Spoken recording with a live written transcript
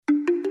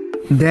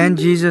Then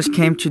Jesus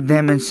came to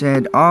them and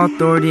said, "All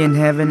authority in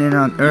heaven and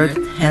on earth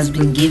has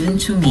been given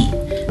to me.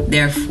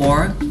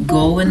 Therefore,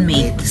 go and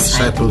make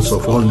disciples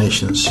of all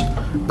nations,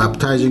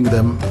 baptizing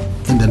them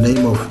in the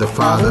name of the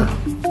Father,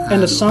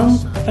 and the Son,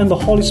 and the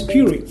Holy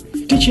Spirit,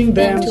 teaching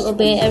them to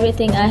obey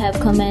everything I have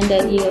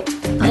commanded you.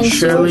 And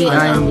surely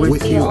I am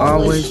with you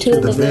always to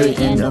the very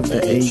end of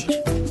the age."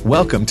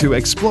 Welcome to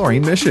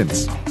Exploring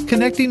Missions,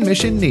 connecting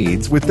mission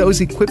needs with those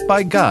equipped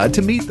by God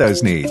to meet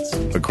those needs,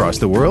 across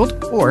the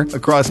world or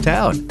across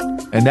town.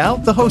 And now,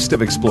 the host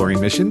of Exploring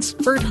Missions,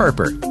 Bert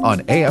Harper,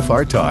 on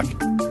AFR Talk.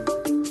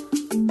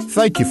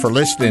 Thank you for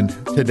listening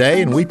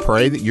today, and we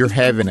pray that you're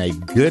having a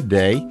good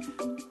day.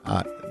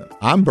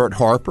 I'm Bert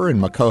Harper, and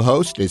my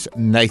co-host is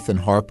Nathan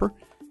Harper.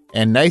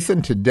 And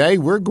Nathan, today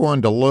we're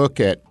going to look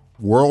at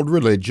world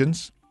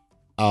religions.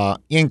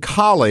 In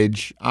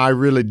college, I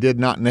really did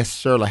not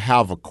necessarily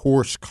have a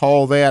course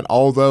called that,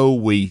 although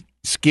we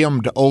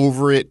skimmed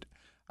over it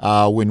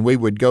when we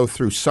would go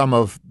through some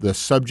of the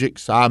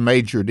subjects. I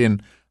majored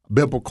in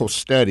biblical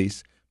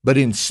studies, but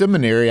in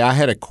seminary, I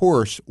had a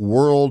course,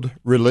 World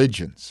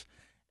Religions.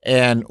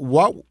 And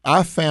what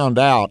I found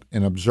out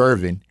in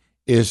observing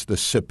is the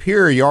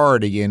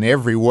superiority in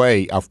every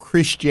way of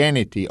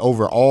Christianity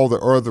over all the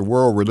other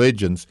world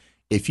religions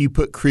if you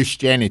put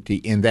Christianity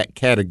in that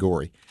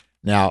category.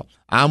 Now,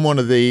 I'm one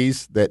of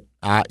these that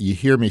you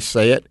hear me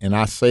say it, and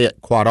I say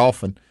it quite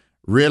often.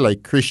 Really,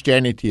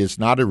 Christianity is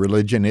not a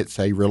religion, it's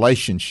a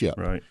relationship.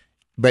 Right.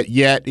 But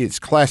yet it's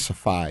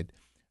classified.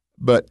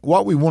 But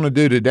what we want to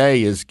do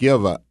today is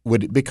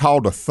would it be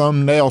called a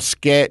thumbnail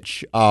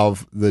sketch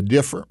of the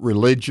different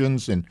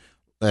religions and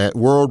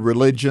world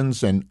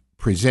religions and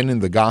presenting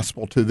the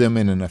gospel to them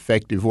in an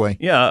effective way?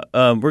 Yeah,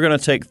 we're going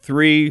to take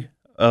three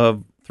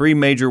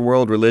major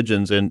world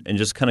religions and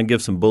just kind of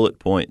give some bullet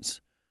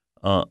points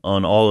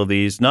on all of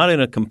these, not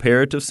in a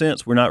comparative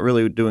sense. We're not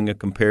really doing a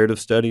comparative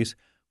studies.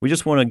 We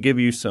just want to give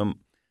you some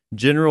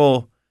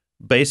general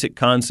basic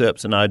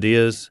concepts and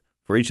ideas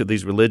for each of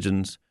these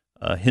religions,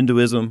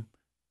 Hinduism,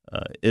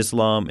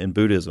 Islam, and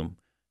Buddhism,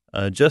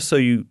 just so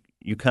you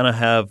kind of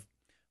have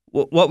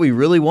what we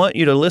really want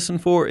you to listen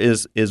for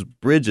is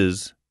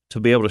bridges to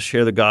be able to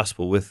share the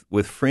gospel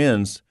with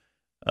friends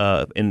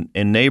and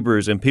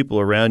neighbors and people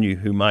around you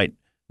who might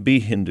be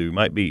Hindu,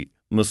 might be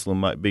Muslim,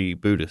 might be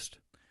Buddhist.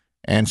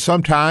 And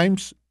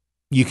sometimes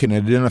you can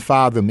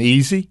identify them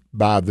easy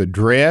by the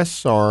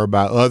dress or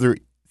by other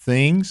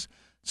things.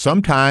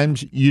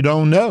 Sometimes you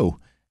don't know.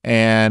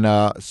 And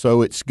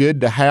so it's good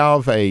to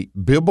have a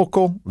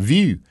biblical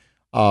view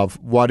of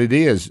what it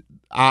is.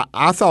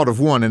 I thought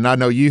of one, and I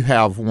know you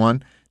have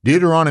one.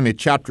 Deuteronomy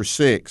chapter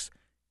 6,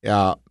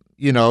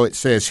 it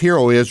says, "Hear,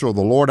 O Israel,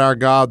 the Lord our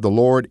God, the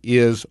Lord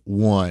is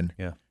one."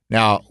 Yeah.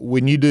 Now,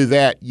 when you do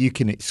that, you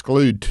can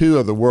exclude two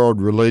of the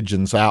world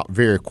religions out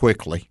very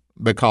quickly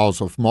because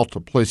of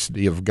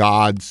multiplicity of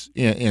gods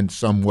in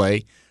some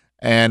way.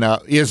 And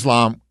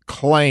Islam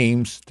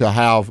claims to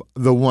have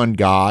the one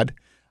God.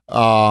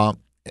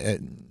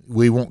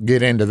 We won't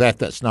get into that.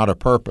 That's not a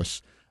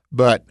purpose.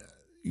 But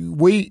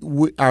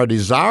our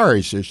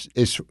desires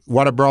is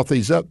what I brought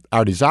these up.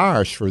 Our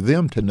desires for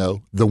them to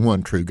know the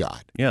one true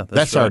God. Yeah,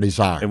 that's right. Our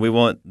desire, and we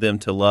want them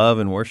to love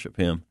and worship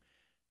Him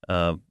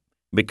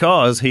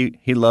because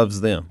He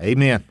loves them.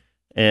 Amen.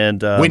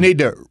 And we need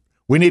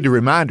to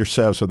remind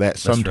ourselves of that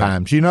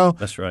sometimes. Right.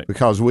 That's right.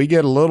 Because we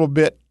get a little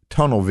bit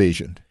tunnel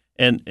visioned,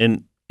 and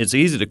it's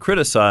easy to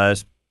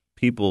criticize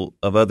people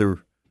of other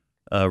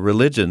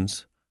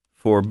religions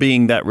for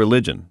being that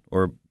religion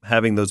or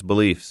having those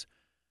beliefs.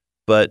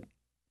 But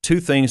two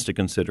things to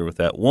consider with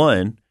that.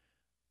 One,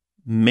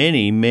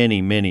 many,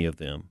 many, many of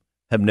them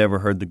have never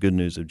heard the good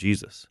news of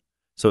Jesus.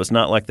 So it's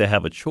not like they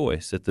have a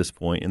choice at this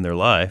point in their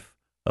life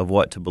of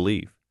what to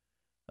believe.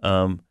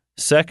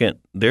 Second,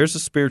 there's a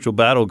spiritual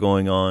battle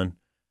going on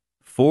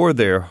for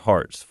their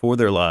hearts, for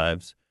their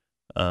lives,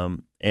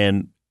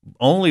 and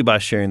only by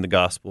sharing the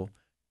gospel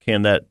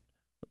can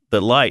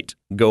the light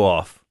go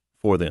off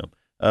for them.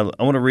 I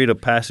want to read a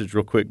passage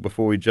real quick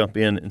before we jump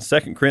in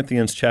 2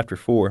 Corinthians chapter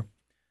 4.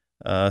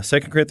 2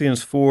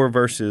 Corinthians 4,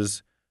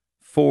 verses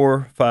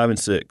 4, 5, and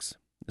 6.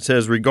 It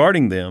says,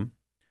 "Regarding them,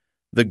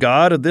 the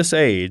God of this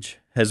age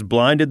has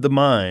blinded the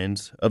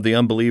minds of the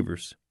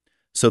unbelievers,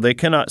 so they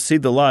cannot see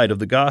the light of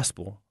the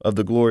gospel of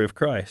the glory of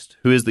Christ,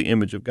 who is the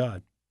image of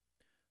God.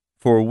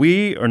 For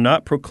we are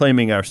not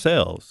proclaiming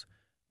ourselves,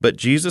 but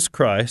Jesus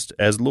Christ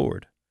as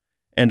Lord,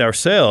 and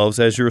ourselves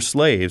as your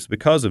slaves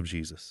because of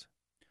Jesus.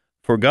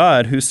 For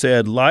God, who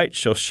said, 'Light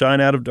shall shine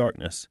out of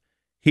darkness,'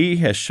 He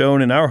has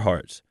shone in our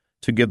hearts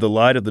to give the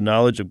light of the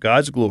knowledge of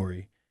God's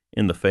glory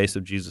in the face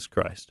of Jesus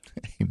Christ."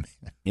 Amen.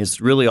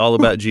 It's really all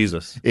about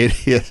Jesus.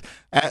 It is.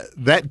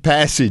 That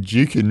passage,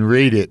 you can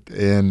read it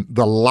in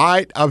the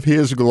light of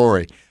His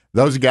glory.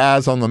 Those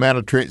guys on the Mount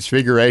of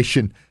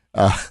Transfiguration,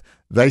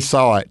 they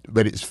saw it.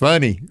 But it's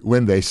funny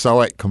when they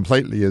saw it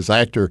completely is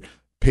after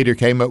Peter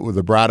came up with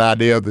a bright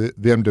idea of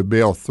them to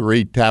build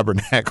 3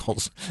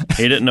 tabernacles.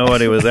 He didn't know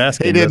what he was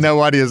asking. He didn't know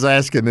what he was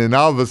asking. And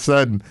all of a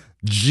sudden,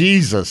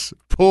 Jesus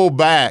pulled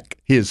back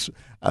his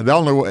the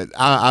only way,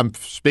 I'm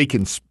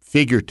speaking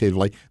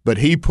figuratively, but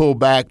he pulled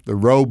back the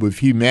robe of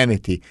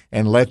humanity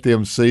and let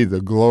them see the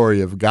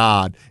glory of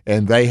God,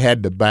 and they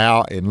had to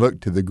bow and look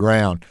to the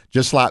ground.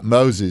 Just like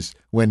Moses,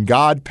 when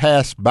God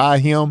passed by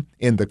him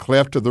in the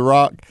cleft of the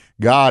rock,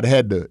 God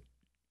had to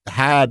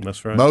hide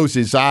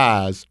Moses'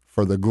 eyes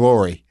for the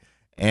glory.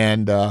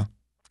 And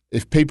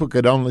if people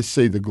could only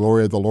see the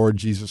glory of the Lord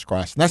Jesus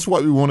Christ. And that's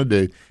what we want to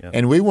do. Yeah.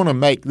 And we want to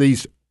make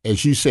these,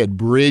 as you said,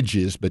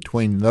 bridges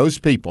between those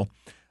people.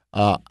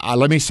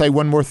 Let me say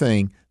one more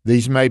thing.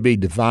 These may be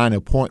divine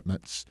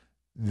appointments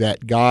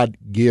that God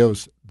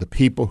gives the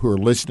people who are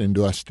listening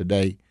to us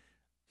today,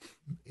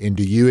 and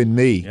to you and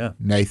me,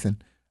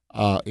 Nathan,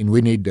 and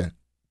we need to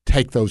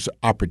take those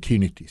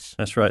opportunities.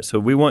 That's right. So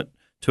we want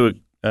to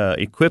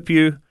equip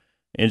you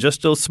in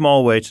just a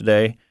small way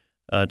today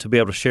to be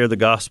able to share the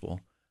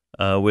gospel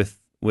with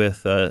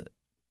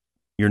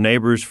your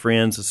neighbors,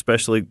 friends,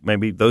 especially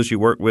maybe those you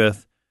work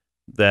with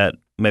that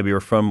maybe are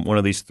from one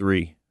of these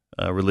three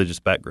religious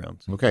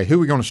backgrounds. Okay, who are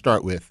we going to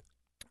start with?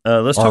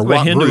 Let's talk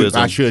about Hinduism.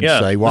 Group, I should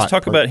say. Let's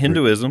talk about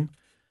Hinduism.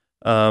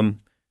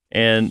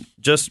 And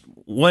just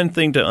one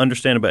thing to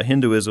understand about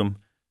Hinduism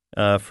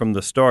from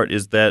the start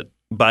is that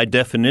by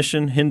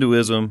definition,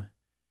 Hinduism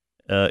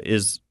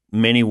is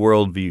many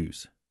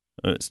worldviews.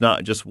 It's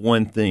not just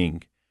one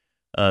thing.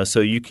 So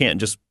you can't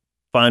just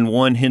find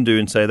one Hindu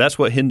and say, that's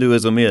what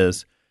Hinduism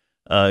is.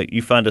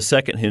 You find a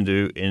second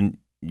Hindu and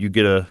you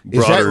get a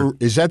broader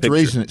Is that the picture.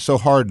 reason it's so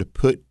hard to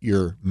put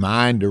your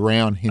mind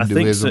around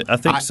Hinduism? I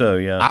think so,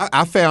 yeah.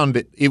 I found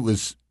it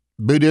was,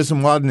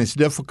 Buddhism wasn't as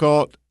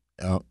difficult.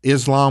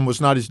 Islam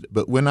was not as,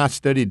 but when I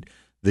studied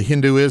the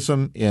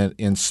Hinduism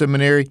in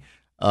seminary,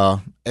 I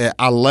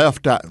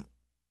left,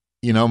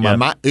 my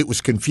mind, it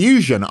was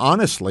confusion,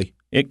 honestly.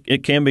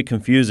 It can be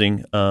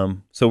confusing,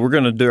 so we're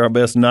going to do our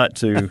best not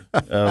to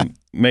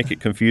make it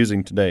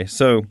confusing today.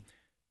 So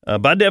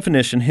by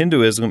definition,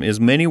 Hinduism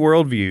is many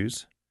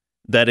worldviews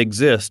that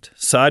exist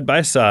side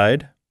by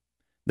side,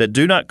 that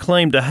do not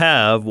claim to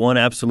have one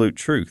absolute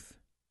truth,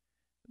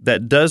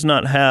 that does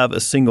not have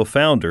a single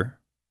founder,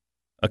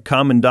 a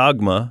common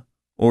dogma,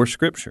 or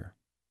scripture.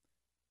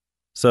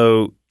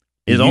 So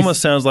it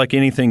almost sounds like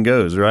anything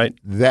goes, right?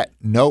 That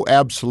no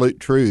absolute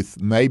truth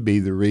may be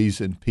the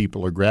reason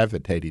people are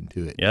gravitating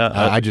to it. Yeah,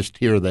 I just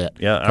hear that.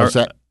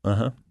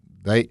 Yeah,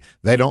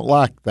 they don't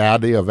like the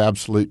idea of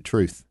absolute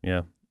truth.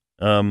 Yeah,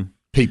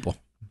 people.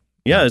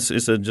 Yeah, it's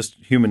just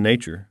human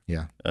nature.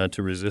 Yeah,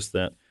 to resist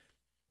that.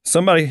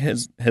 Somebody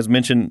has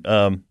mentioned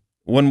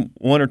one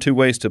or two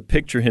ways to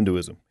picture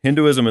Hinduism.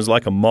 Hinduism is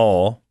like a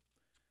mall.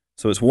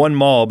 So it's one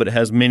mall, but it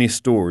has many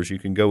stores you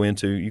can go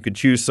into. You can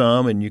choose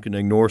some and you can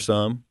ignore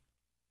some.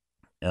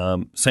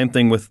 Same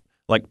thing with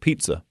like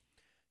pizza.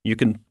 You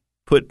can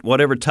put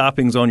whatever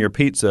toppings on your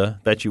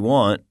pizza that you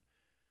want,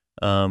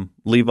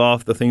 leave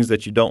off the things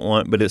that you don't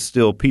want, but it's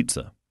still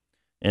pizza.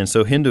 And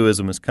so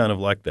Hinduism is kind of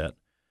like that.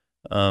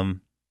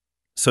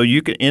 So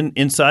you can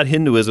inside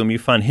Hinduism, you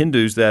find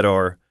Hindus that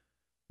are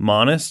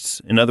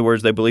monists. In other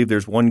words, they believe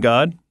there's one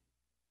God.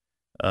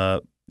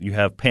 You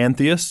have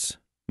pantheists,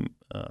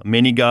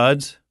 many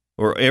gods,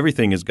 or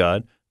everything is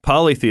God.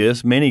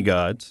 Polytheists, many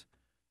gods.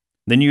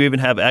 Then you even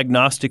have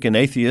agnostic and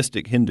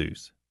atheistic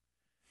Hindus.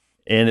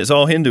 And it's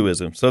all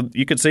Hinduism. So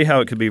you can see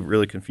how it could be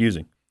really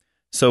confusing.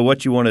 So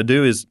what you want to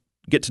do is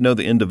get to know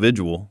the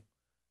individual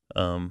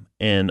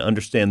and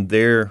understand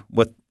their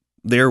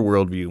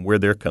worldview, where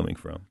they're coming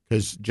from.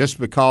 Because just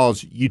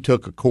because you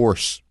took a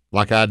course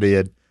like I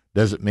did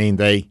doesn't mean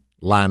they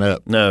line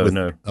up.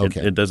 No.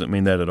 Okay. It doesn't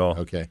mean that at all.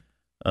 Okay.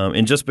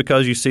 And just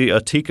because you see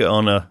a tika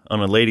on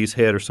a lady's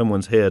head or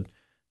someone's head,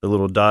 the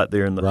little dot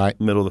there in the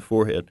middle of the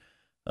forehead,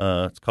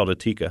 it's called a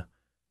tika.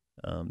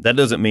 That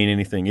doesn't mean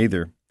anything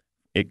either.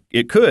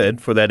 It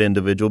could for that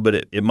individual,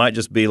 but it might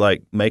just be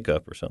like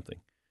makeup or something.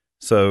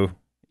 So,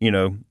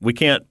 we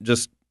can't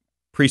just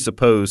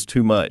presuppose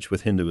too much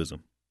with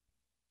Hinduism.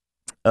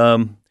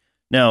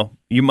 Now,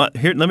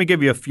 let me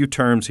give you a few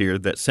terms here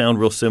that sound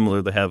real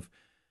similar. They have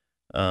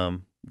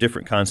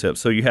different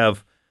concepts. So you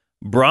have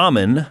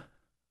Brahman,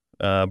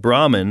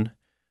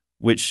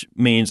 which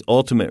means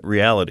ultimate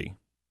reality.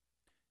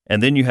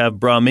 And then you have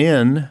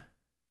Brahmin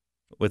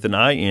with an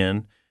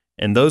I-N,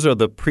 and those are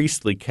the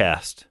priestly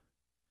caste.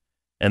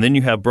 And then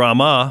you have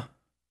Brahma,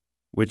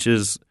 which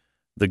is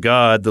the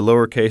God, the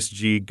lowercase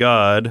g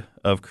God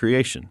of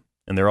creation.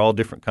 And they're all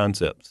different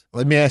concepts.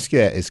 Let me ask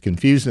you, as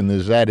confusing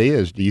as that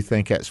is, do you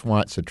think that's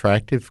why it's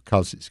attractive,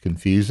 because it's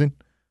confusing?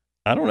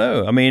 I don't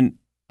know. I mean,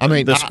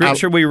 the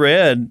scripture we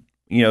read,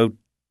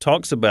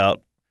 talks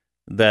about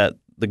that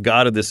the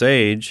God of this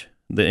age,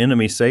 the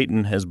enemy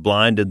Satan, has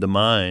blinded the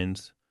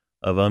minds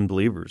of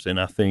unbelievers.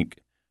 And I think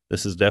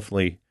this is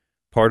definitely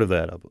part of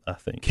that, I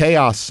think.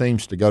 Chaos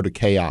seems to go to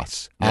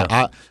chaos.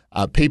 Yeah.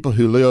 People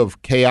who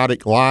live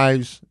chaotic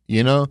lives,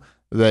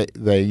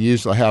 they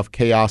usually have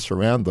chaos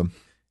around them.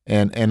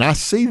 And I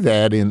see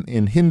that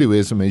in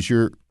Hinduism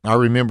I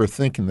remember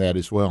thinking that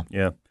as well.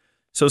 Yeah.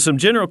 So some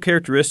general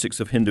characteristics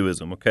of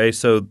Hinduism, okay?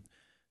 So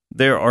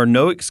there are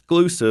no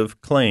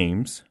exclusive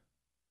claims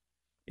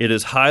It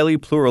is highly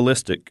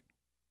pluralistic.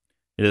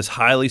 It is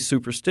highly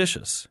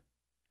superstitious.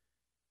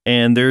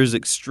 And there's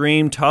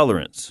extreme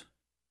tolerance.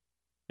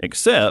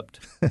 Except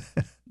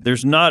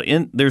there's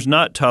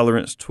not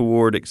tolerance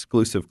toward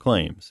exclusive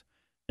claims.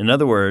 In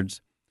other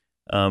words,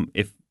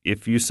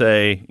 if you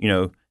say,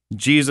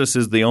 Jesus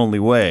is the only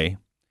way,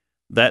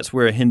 that's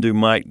where a Hindu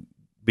might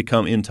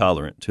become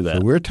intolerant to that.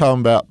 So we're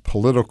talking about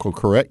political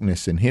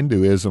correctness and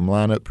Hinduism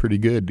line up pretty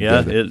good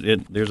together. Yeah,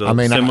 there's a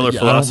similar philosophy.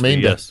 I don't mean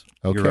yes,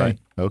 okay, you're right.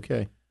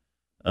 Okay.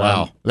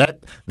 Wow,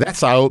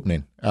 that's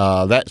eye-opening.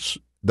 That's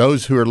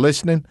those who are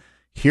listening,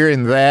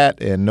 hearing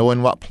that and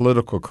knowing what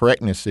political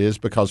correctness is,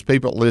 because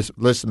people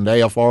listen to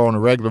AFR on a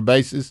regular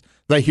basis,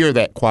 they hear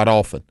that quite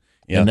often.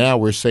 Yeah. And now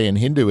we're saying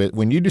Hindu.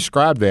 When you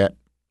describe that,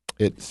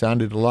 it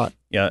sounded a lot.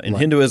 Yeah, and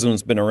Hinduism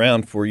has been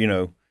around for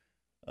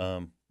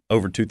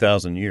over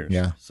 2,000 years.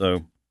 Yeah.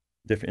 So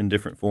in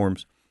different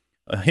forms.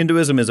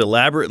 Hinduism is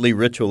elaborately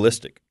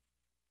ritualistic.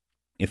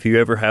 If you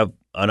ever have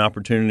an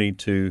opportunity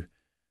to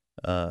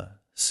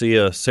see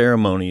a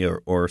ceremony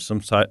or some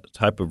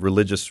type of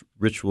religious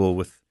ritual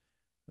with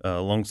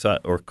alongside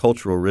or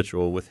cultural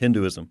ritual with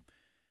Hinduism,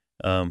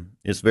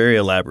 it's very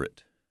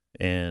elaborate,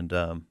 and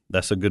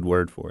that's a good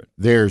word for it.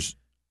 There's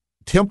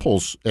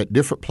temples at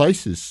different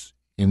places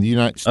in the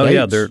United States. Oh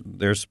yeah,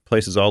 there's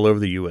places all over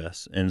the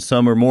U.S. and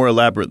some are more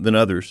elaborate than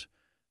others,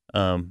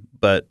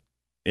 but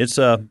it's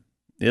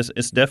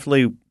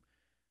definitely.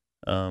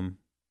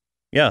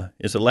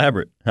 It's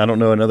elaborate. I don't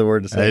know another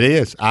word to say. It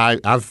is.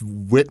 I've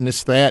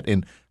witnessed that,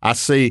 and I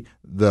see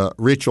the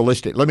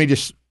ritualistic. Let me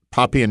just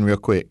pop in real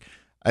quick.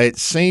 It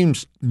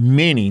seems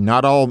many,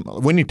 not all.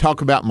 When you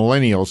talk about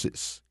millennials,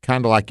 it's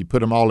kind of like you put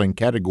them all in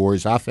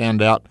categories. I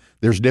found out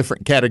there's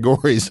different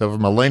categories of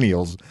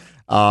millennials,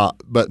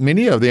 but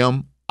many of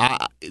them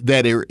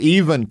that are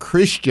even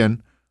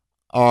Christian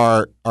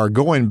are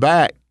going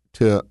back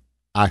to,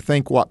 I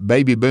think, what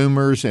baby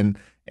boomers and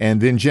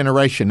then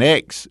Generation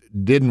X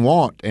didn't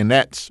want, and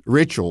that's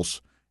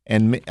rituals.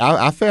 And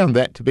I found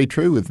that to be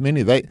true with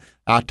many.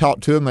 I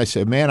talked to them. They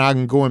said, "Man,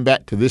 I'm going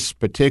back to this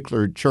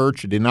particular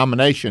church or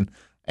denomination,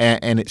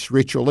 and it's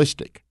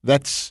ritualistic."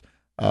 That's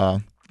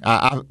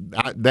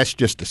that's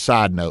just a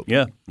side note.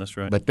 Yeah, that's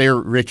right. But they're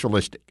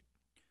ritualistic.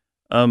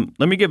 Let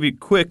me give you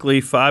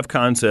quickly 5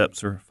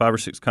 or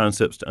 6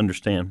 concepts to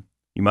understand.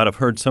 You might have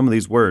heard some of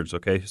these words.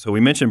 Okay, so we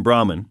mentioned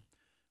Brahman,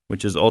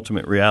 which is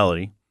ultimate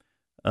reality.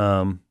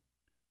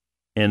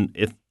 And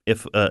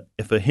if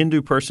a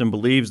Hindu person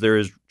believes there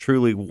is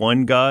truly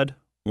one God,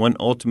 one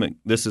ultimate,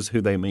 this is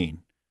who they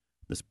mean,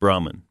 this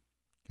Brahman.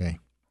 Okay.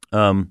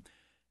 And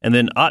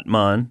then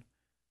Atman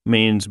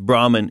means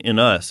Brahman in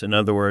us. In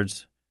other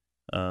words,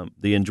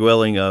 the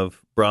indwelling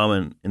of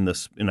Brahman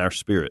in our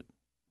spirit.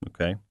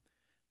 Okay.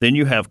 Then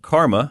you have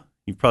karma.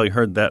 You've probably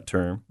heard that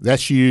term.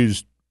 That's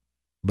used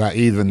by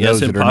even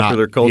those that are not. Yes, in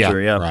popular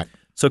culture. Yeah. Right.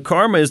 So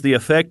karma is the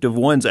effect of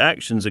one's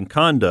actions and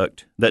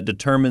conduct that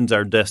determines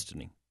our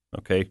destiny.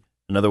 Okay,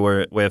 another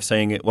way of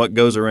saying it, what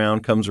goes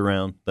around comes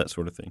around, that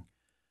sort of thing.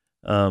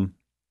 And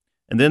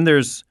then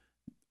there's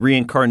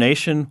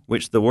reincarnation,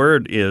 which the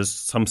word is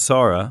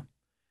samsara,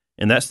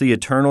 and that's the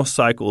eternal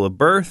cycle of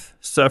birth,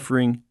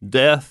 suffering,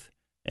 death,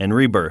 and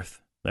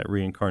rebirth, that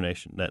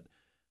reincarnation.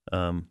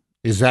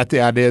 Is that the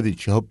idea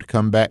that you hope to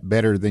come back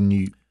better than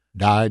you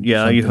died?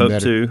 Yeah, you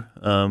hope to,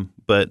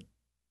 but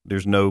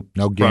there's no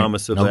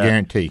promise of that. No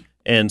guarantee.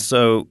 And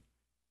so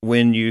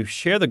when you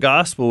share the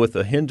gospel with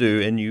a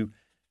Hindu and you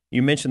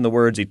mention the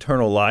words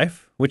eternal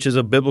life, which is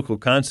a biblical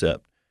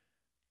concept,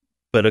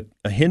 but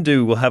a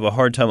Hindu will have a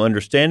hard time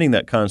understanding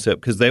that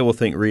concept because they will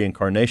think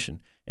reincarnation,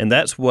 and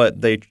that's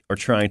what they are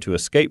trying to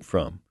escape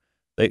from.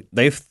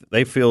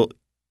 They feel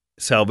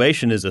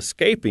salvation is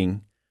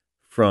escaping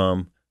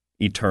from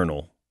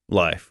eternal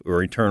life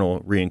or eternal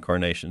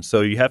reincarnation.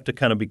 So you have to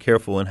kind of be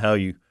careful in how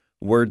you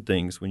word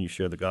things when you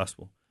share the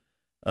gospel.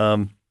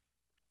 And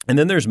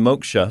then there's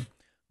moksha.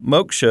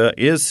 Moksha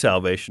is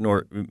salvation,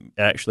 or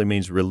actually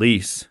means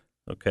release.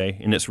 Okay,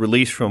 and it's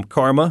released from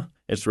karma.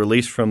 It's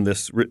released from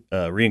this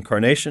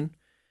reincarnation,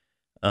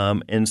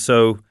 and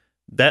so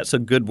that's a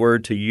good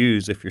word to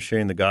use if you're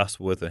sharing the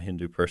gospel with a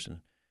Hindu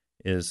person.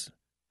 Is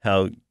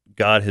how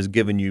God has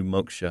given you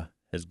moksha,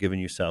 has given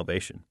you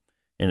salvation,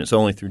 and it's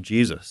only through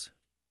Jesus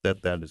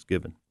that is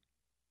given.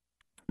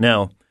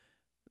 Now,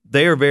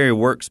 they are very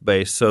works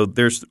based, so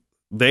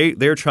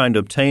they're trying to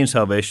obtain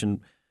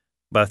salvation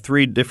by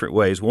 3 different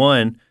ways.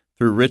 One,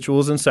 through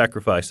rituals and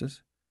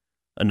sacrifices.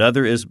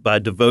 Another is by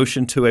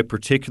devotion to a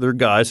particular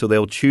god. So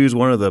they'll choose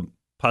one of the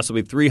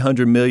possibly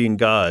 300 million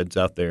gods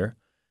out there,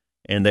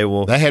 and they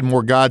will. They had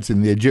more gods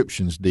than the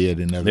Egyptians did.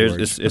 In other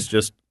words,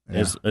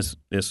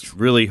 it's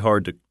really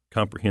hard to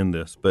comprehend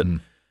this, but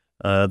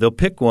they'll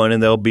pick one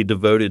and they'll be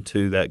devoted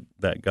to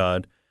that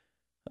god,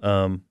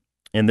 and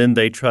then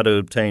they try to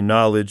obtain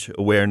knowledge,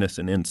 awareness,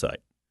 and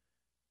insight.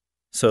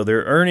 So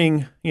they're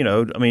earning,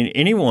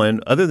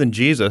 anyone other than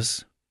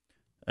Jesus,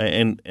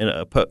 and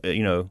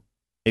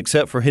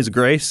except for His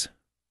grace,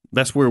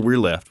 that's where we're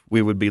left.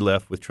 We would be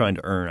left with trying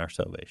to earn our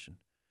salvation.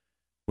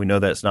 We know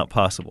that's not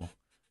possible.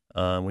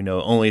 We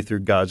know only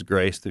through God's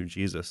grace, through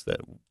Jesus,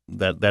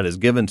 that is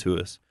given to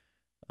us.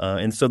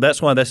 And so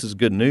that's why this is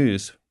good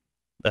news.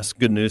 That's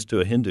good news to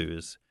a Hindu,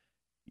 is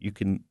you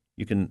can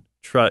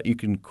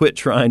quit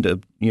trying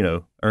to,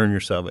 earn your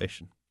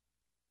salvation.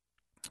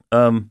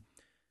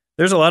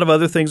 There's a lot of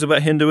other things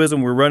about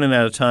Hinduism. We're running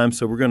out of time,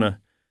 so we're going to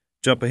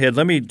jump ahead.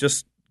 Let me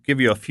just give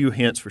you a few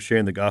hints for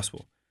sharing the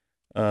gospel.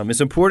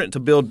 It's important to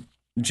build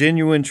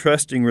genuine,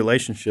 trusting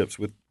relationships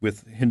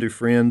with Hindu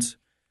friends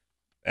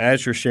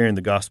as you're sharing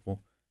the gospel.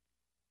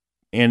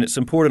 And it's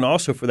important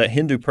also for that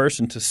Hindu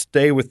person to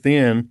stay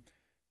within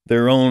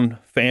their own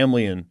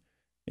family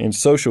and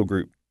social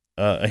group.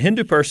 A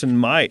Hindu person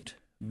might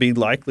be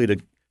likely to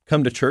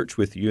come to church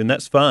with you, and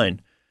that's fine.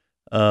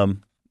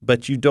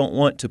 But you don't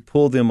want to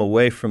pull them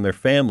away from their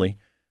family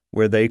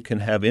where they can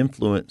have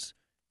influence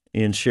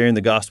in sharing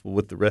the gospel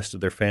with the rest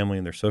of their family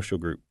and their social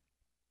group.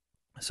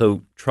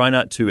 So try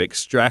not to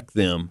extract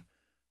them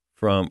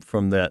from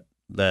that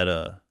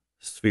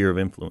sphere of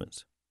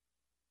influence.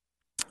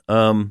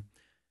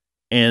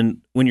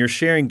 And when you're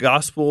sharing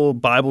gospel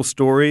Bible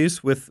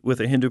stories with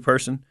a Hindu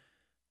person,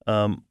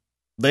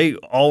 they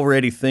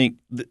already think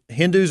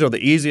Hindus are the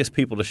easiest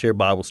people to share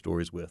Bible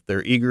stories with.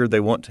 They're eager. They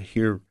want to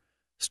hear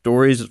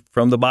stories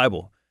from the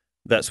Bible.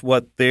 That's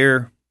what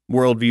their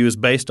worldview is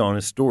based on,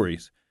 is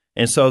stories.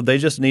 And so they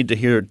just need to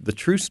hear the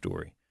true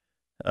story.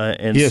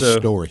 His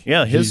story.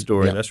 Yeah, his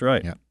story. Yeah, that's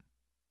right. Yeah.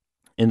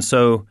 And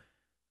so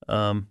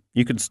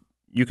you can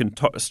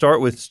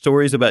start with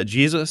stories about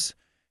Jesus,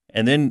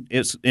 and then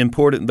it's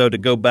important, though, to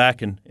go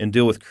back and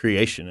deal with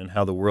creation and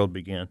how the world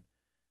began.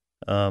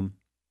 And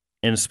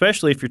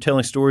especially if you're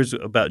telling stories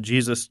about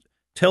Jesus,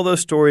 tell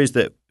those stories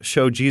that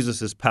show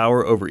Jesus'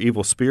 power over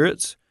evil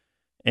spirits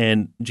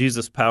and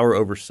Jesus' power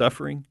over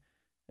suffering,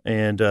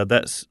 and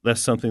that's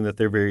something that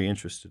they're very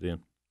interested in.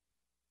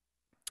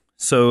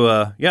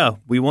 So,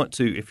 we want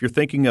to, if you're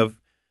thinking of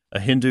a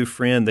Hindu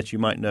friend that you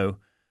might know,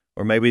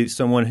 or maybe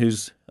someone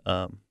who's,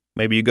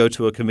 maybe you go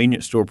to a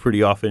convenience store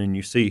pretty often and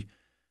you see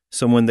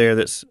someone there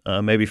that's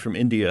maybe from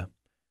India.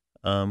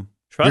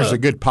 There's a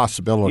good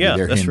possibility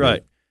they're that's Hindu.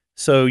 right.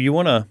 So you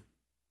want to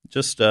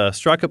just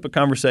strike up a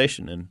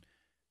conversation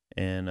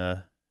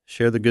and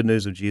share the good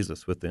news of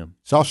Jesus with them.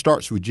 It all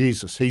starts with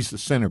Jesus. He's the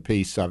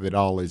centerpiece of it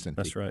all, isn't he?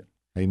 That's right.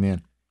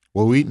 Amen.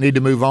 Well, we need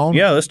to move on.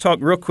 Yeah, let's talk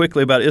real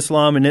quickly about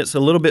Islam, and it's a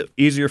little bit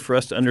easier for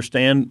us to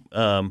understand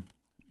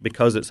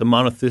because it's a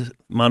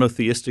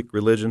monotheistic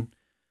religion.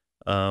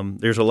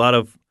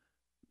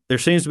 There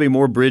seems to be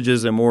more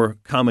bridges and more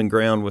common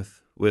ground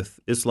with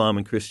Islam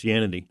and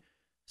Christianity,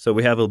 so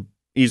we have an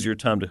easier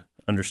time to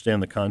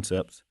understand the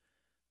concepts.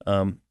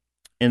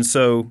 And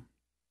so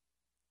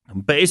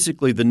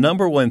basically the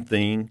number one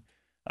thing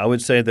I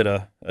would say that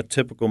a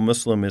typical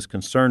Muslim is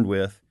concerned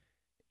with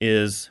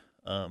is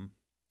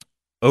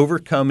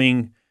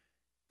overcoming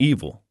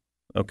evil,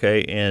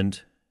 okay,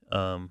 and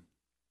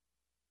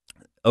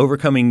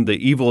overcoming the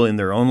evil in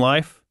their own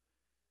life,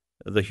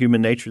 the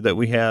human nature that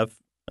we have,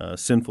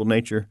 sinful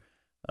nature,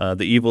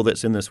 the evil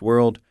that's in this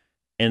world.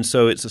 And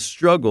so it's a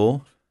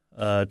struggle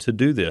to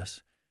do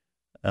this.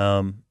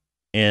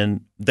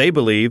 And they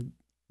believe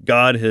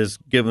God has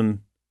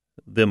given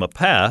them a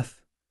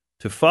path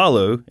to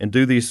follow and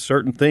do these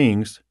certain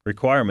things,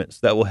 requirements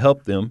that will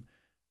help them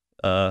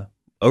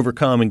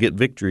overcome and get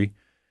victory.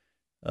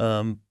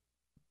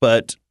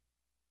 But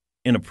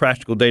in a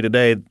practical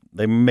day-to-day,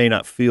 they may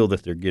not feel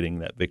that they're getting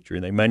that victory.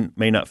 They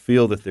may not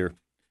feel that they're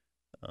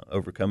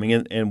overcoming.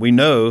 And we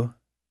know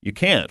you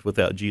can't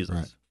without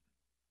Jesus.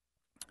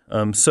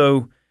 Right.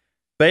 So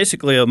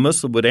basically, a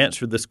Muslim would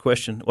answer this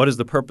question, what is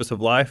the purpose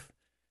of life?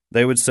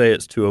 They would say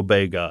it's to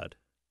obey God.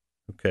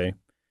 Okay?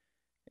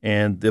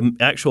 And the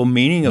actual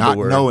meaning of the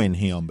word... Not knowing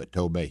him, but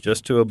to obey.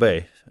 Just to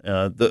obey.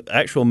 The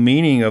actual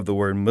meaning of the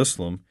word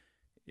Muslim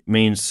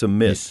means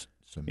submit.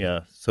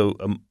 Yeah, so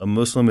a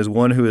Muslim is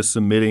one who is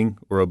submitting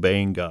or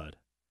obeying God.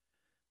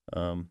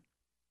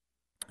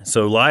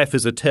 So life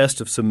is a test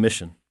of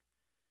submission.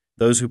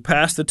 Those who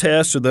pass the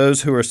test are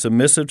those who are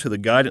submissive to the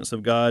guidance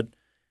of God.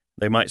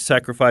 They might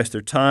sacrifice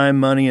their time,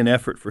 money, and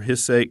effort for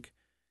His sake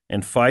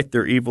and fight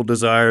their evil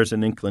desires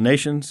and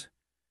inclinations,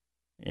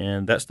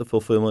 and that's the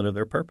fulfillment of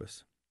their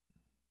purpose.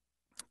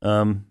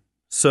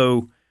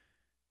 So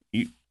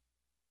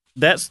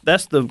that's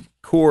the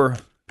core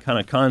kind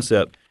of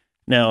concept.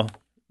 Now,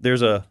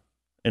 there's an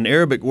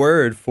Arabic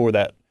word for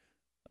that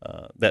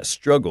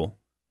struggle,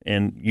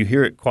 and you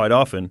hear it quite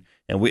often,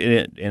 and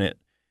it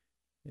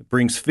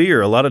brings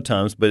fear a lot of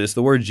times, but it's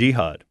the word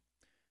jihad.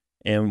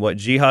 And what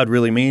jihad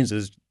really means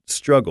is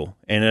struggle,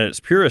 and in its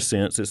purest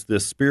sense, it's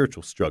this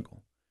spiritual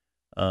struggle.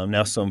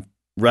 Now, some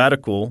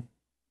radical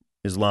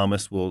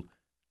Islamists will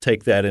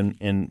take that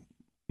and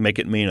make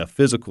it mean a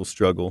physical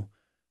struggle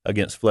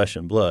against flesh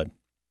and blood.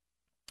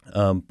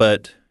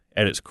 But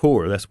at its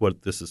core, that's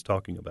what this is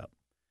talking about.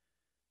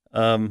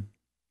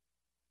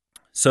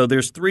 So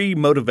there's three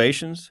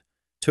motivations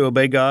to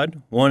obey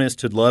God. One is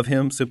to love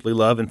Him, simply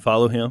love and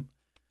follow Him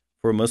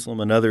for a Muslim.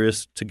 Another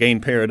is to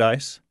gain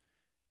paradise.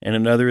 And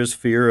another is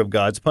fear of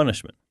God's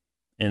punishment.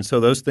 And so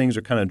those things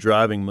are kind of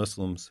driving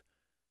Muslims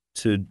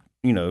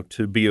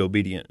to be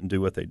obedient and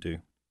do what they do.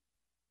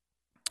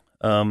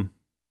 Now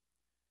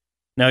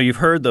you've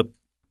heard of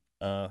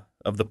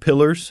the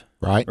pillars,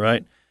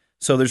 right?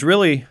 So there's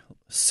really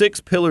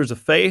 6 pillars of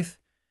faith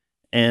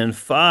and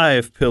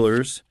 5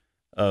 pillars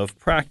of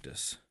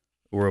practice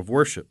or of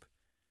worship.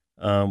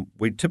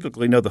 We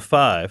typically know the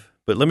 5,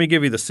 but let me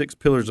give you the 6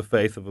 pillars of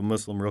faith of a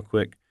Muslim real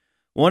quick.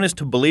 One is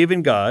to believe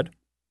in God.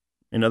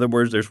 In other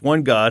words, there's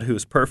one God who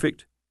is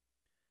perfect,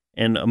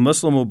 and a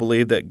Muslim will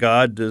believe that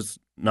God does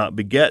not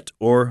beget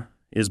or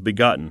is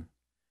begotten.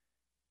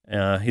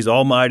 He's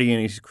almighty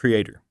and he's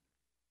creator.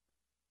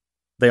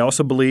 They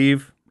also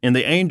believe in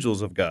the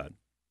angels of God.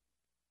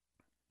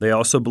 They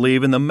also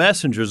believe in the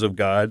messengers of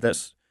God.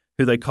 That's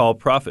who they call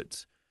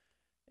prophets.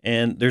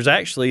 And there's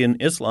actually in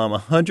Islam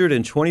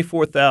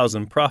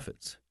 124,000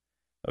 prophets.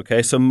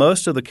 Okay, so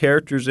most of the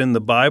characters in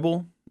the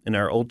Bible, in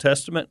our Old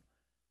Testament,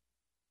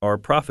 are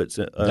prophets.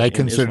 They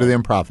consider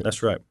them prophets.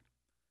 That's right.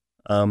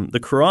 The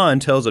Quran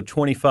tells of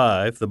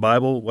 25. The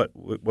Bible, what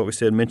we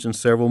said, mentions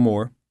several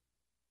more.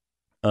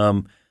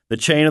 The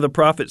chain of the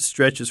prophets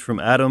stretches from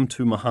Adam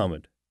to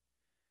Muhammad.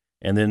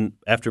 And then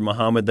after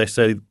Muhammad, they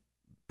say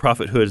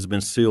prophethood has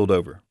been sealed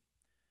over.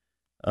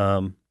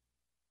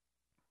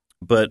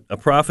 But a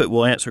prophet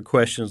will answer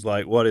questions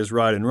like what is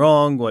right and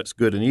wrong, what's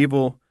good and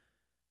evil,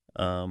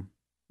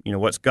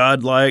 what's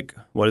God like,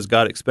 what is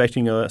God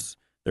expecting of us.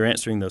 They're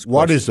answering those questions.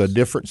 What is the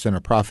difference in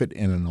a prophet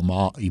and an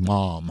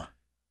imam?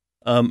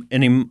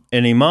 An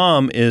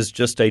imam is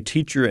just a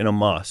teacher in a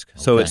mosque. Okay.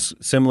 So it's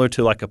similar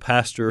to like a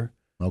pastor,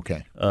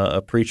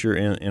 a preacher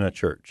in a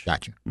church.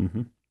 Gotcha.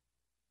 Mm-hmm.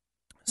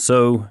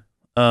 So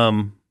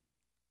the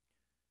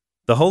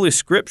Holy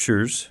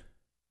Scriptures,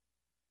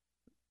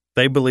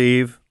 they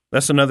believe,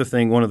 that's another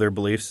thing, one of their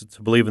beliefs,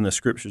 to believe in the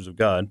Scriptures of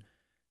God.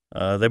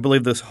 They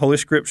believe the Holy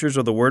Scriptures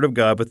are the Word of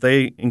God, but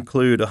they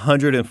include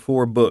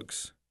 104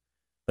 books.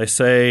 They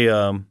say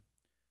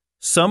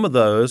some of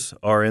those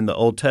are in the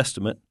Old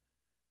Testament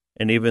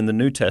and even the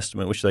New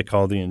Testament, which they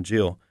call the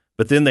Injil.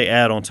 But then they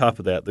add on top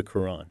of that the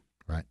Quran.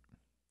 Right.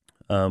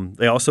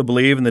 They also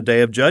believe in the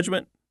Day of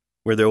Judgment,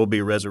 where there will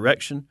be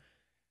resurrection.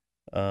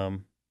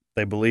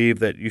 They believe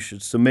that you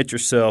should submit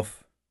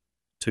yourself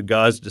to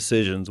God's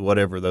decisions,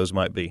 whatever those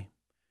might be.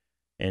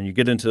 And you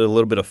get into a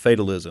little bit of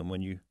fatalism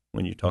when you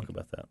talk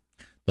about that.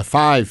 The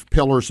 5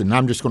 pillars, and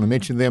I'm just going to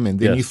mention them, and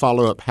then you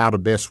follow up how to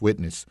best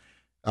witness.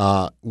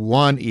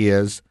 One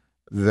is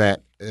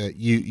that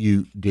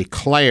you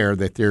declare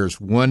that there's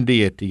one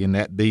deity, and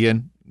that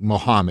being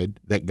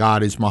Muhammad, that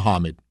God is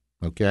Muhammad,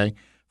 okay?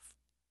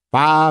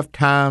 5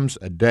 times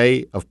a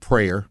day of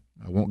prayer.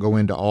 I won't go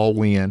into all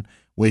when.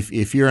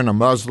 If you're in a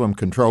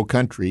Muslim-controlled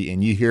country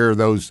and you hear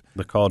the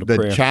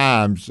prayer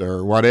chimes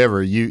or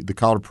whatever, the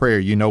call to prayer,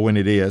 you know when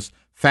it is.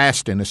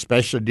 Fasting,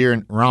 especially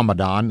during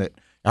Ramadan.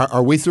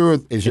 Are we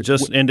through? It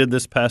just ended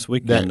this past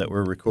weekend that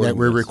we're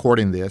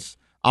recording. This.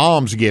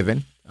 Alms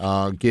giving,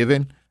 not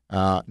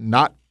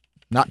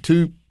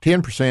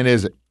 10%,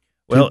 is it?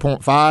 Well,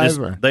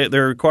 2.5.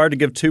 They're required to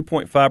give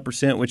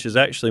 2.5%, which is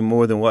actually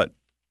more than what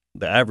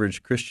the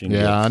average Christian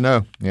gives. Yeah, I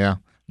know. Yeah,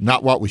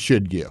 not what we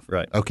should give.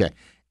 Right. Okay.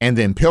 And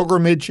then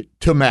pilgrimage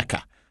to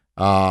Mecca,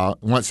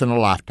 once in a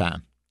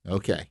lifetime.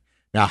 Okay.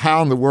 Now,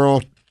 how in the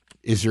world?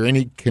 Is there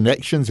any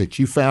connections that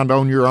you found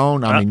on your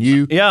own? I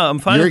mean, I'm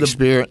finding your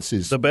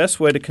experiences. The best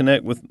way to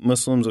connect with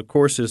Muslims, of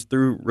course, is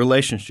through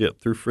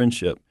relationship, through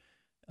friendship,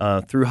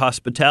 through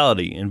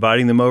hospitality,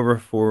 inviting them over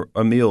for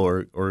a meal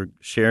or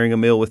sharing a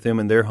meal with them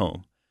in their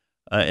home.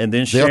 And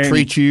then they'll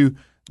treat you.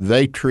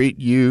 They treat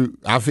you.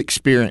 I've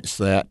experienced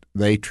that.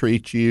 They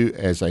treat you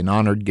as an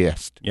honored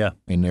guest. Yeah,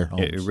 in their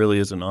homes. It really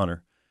is an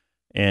honor,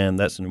 and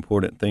that's an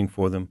important thing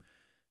for them.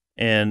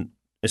 And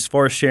as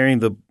far as sharing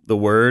the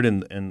word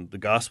and the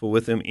gospel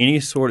with them,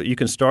 you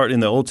can start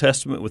in the Old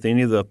Testament with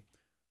any of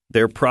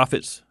their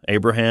prophets,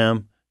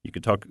 Abraham. You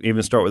could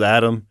even start with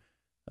Adam,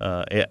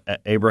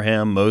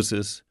 Abraham,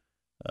 Moses,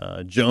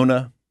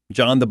 Jonah,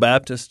 John the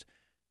Baptist.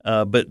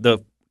 But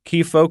the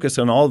key focus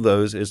on all of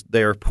those is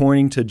they are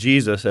pointing to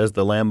Jesus as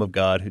the Lamb of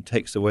God who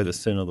takes away the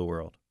sin of the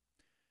world.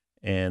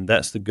 And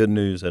that's the good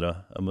news that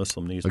a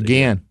Muslim needs to hear.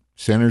 Again,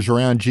 centers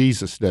around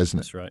Jesus, doesn't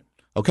it? That's right.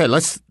 Okay,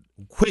 let's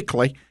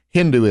quickly,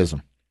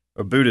 Hinduism.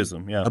 Or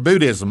Buddhism, yeah.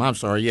 Buddhism, I'm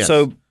sorry, yes.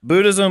 So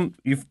Buddhism,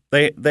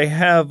 they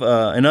have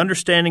an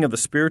understanding of the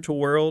spiritual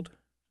world.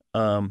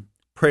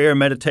 Prayer and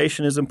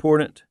meditation is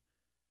important.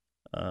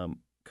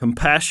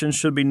 Compassion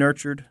should be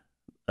nurtured.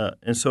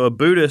 And so a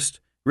Buddhist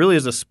really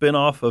is a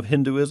spin-off of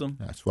Hinduism.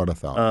 That's what I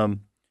thought.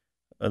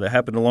 That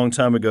happened a long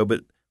time ago.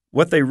 But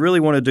what they really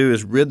want to do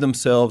is rid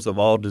themselves of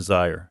all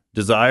desire.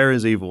 Desire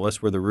is evil.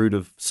 That's where the root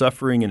of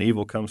suffering and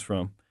evil comes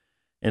from.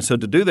 And so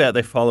to do that,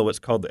 they follow what's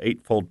called the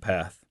Eightfold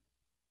Path,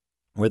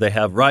 where they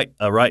have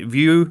a right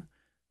view,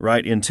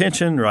 right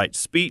intention, right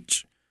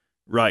speech,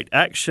 right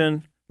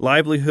action,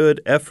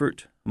 livelihood,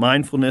 effort,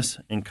 mindfulness,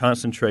 and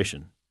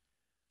concentration.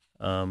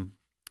 And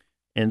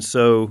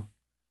so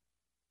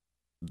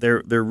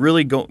they're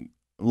really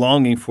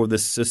longing for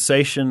this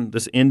cessation,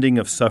 this ending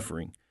of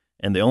suffering.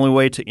 And the only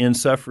way to end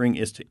suffering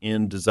is to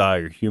end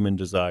desire, human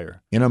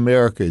desire. In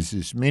America, is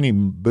as many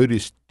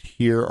Buddhists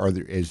here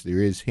as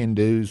there is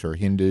Hindus, or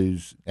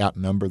Hindus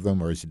outnumber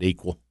them, or is it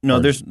equal? No,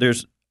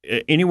 there's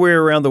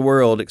anywhere around the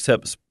world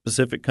except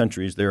specific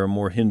countries, there are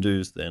more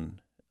Hindus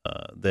than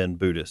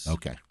Buddhists.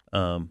 Okay.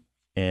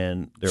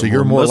 And so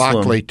you're more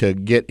likely to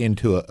get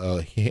into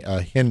a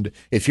Hindu.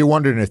 If you're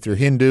wondering if they're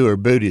Hindu or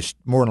Buddhist,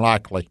 more than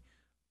likely.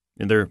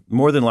 And they're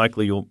more than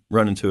likely you'll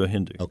run into a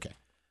Hindu. Okay.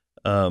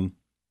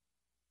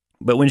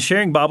 But when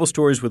sharing Bible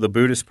stories with a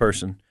Buddhist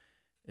person,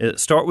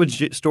 start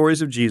with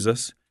stories of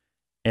Jesus,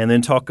 and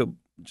then talk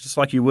just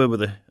like you would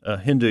with a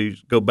Hindu.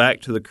 Go back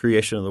to the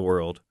creation of the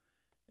world,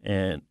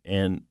 and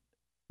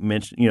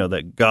mention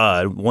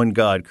that one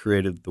God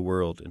created the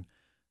world.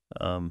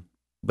 And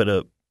but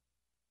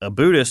a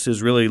Buddhist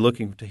is really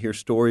looking to hear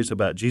stories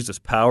about Jesus'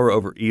 power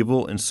over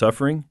evil and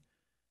suffering,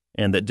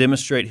 and that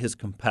demonstrate his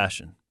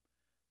compassion.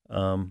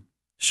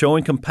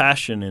 Showing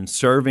compassion and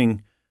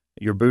serving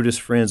your Buddhist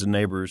friends and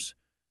neighbors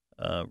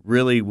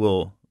really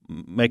will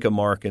make a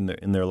mark in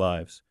their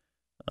lives.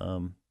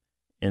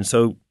 And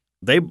so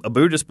a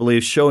Buddhist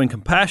believes showing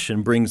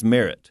compassion brings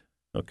merit,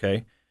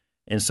 okay?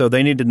 And so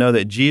they need to know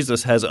that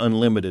Jesus has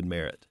unlimited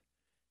merit,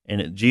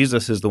 and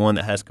Jesus is the one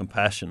that has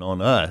compassion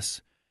on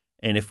us.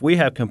 And if we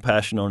have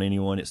compassion on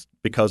anyone, it's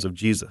because of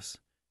Jesus.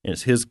 And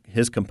it's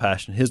his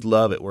compassion, his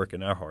love at work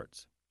in our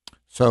hearts.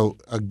 So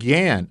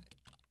again,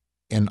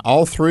 in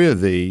all three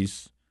of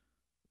these,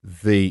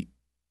 a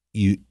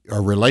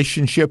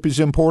relationship is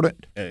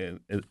important.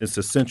 It's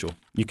essential.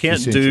 You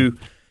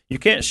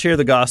can't share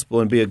the gospel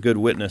and be a good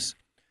witness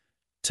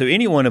to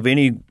anyone of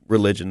any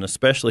religion,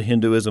 especially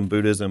Hinduism,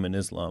 Buddhism, and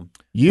Islam,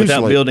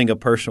 without building a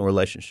personal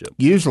relationship.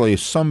 Usually,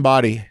 if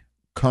somebody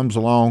comes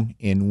along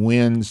and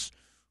wins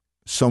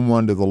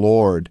someone to the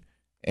Lord,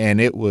 and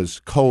it was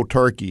cold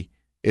turkey,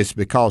 it's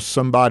because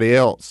somebody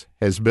else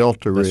has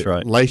built a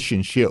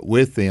relationship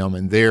with them,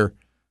 and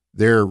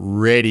they're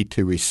ready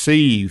to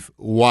receive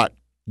what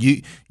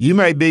you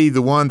may be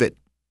the one that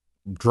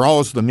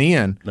draws them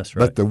in. That's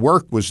right. But the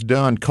work was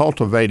done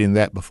cultivating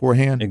that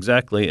beforehand.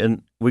 Exactly,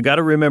 and we got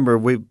to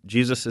remember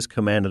Jesus has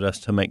commanded us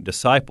to make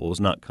disciples,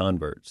 not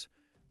converts.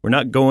 We're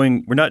not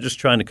just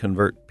trying to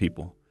convert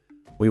people.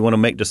 We want to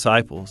make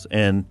disciples,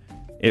 and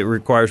it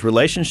requires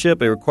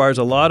relationship. It requires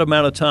a lot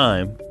amount of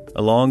time,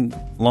 a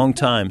long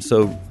time.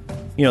 So,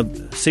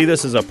 see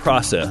this as a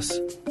process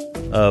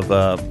of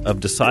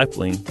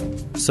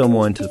discipling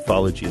someone to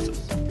follow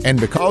Jesus. And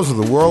because of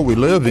the world we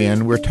live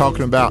in, we're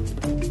talking about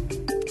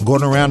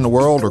going around the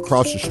world or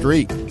across the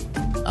street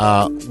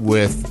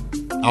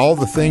with all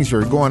the things that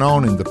are going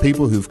on, and the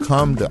people who've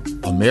come to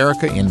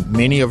America in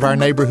many of our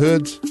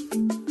neighborhoods.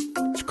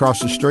 It's across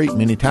the street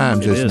many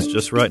times, isn't it? It is,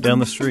 just right down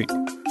the street.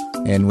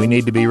 And we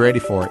need to be ready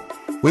for it.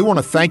 We want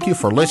to thank you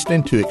for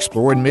listening to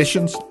Exploring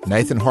Missions.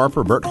 Nathan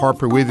Harper, Bert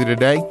Harper with you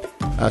today,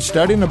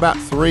 studying about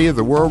three of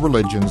the world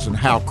religions and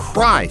how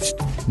Christ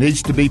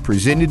needs to be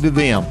presented to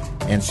them,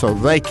 and so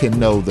they can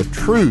know the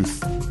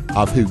truth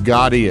of who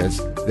God is,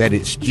 that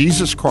it's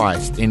Jesus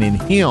Christ, and in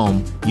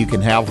Him you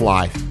can have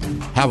life.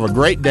 Have a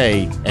great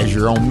day as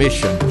you're on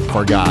mission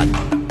for God.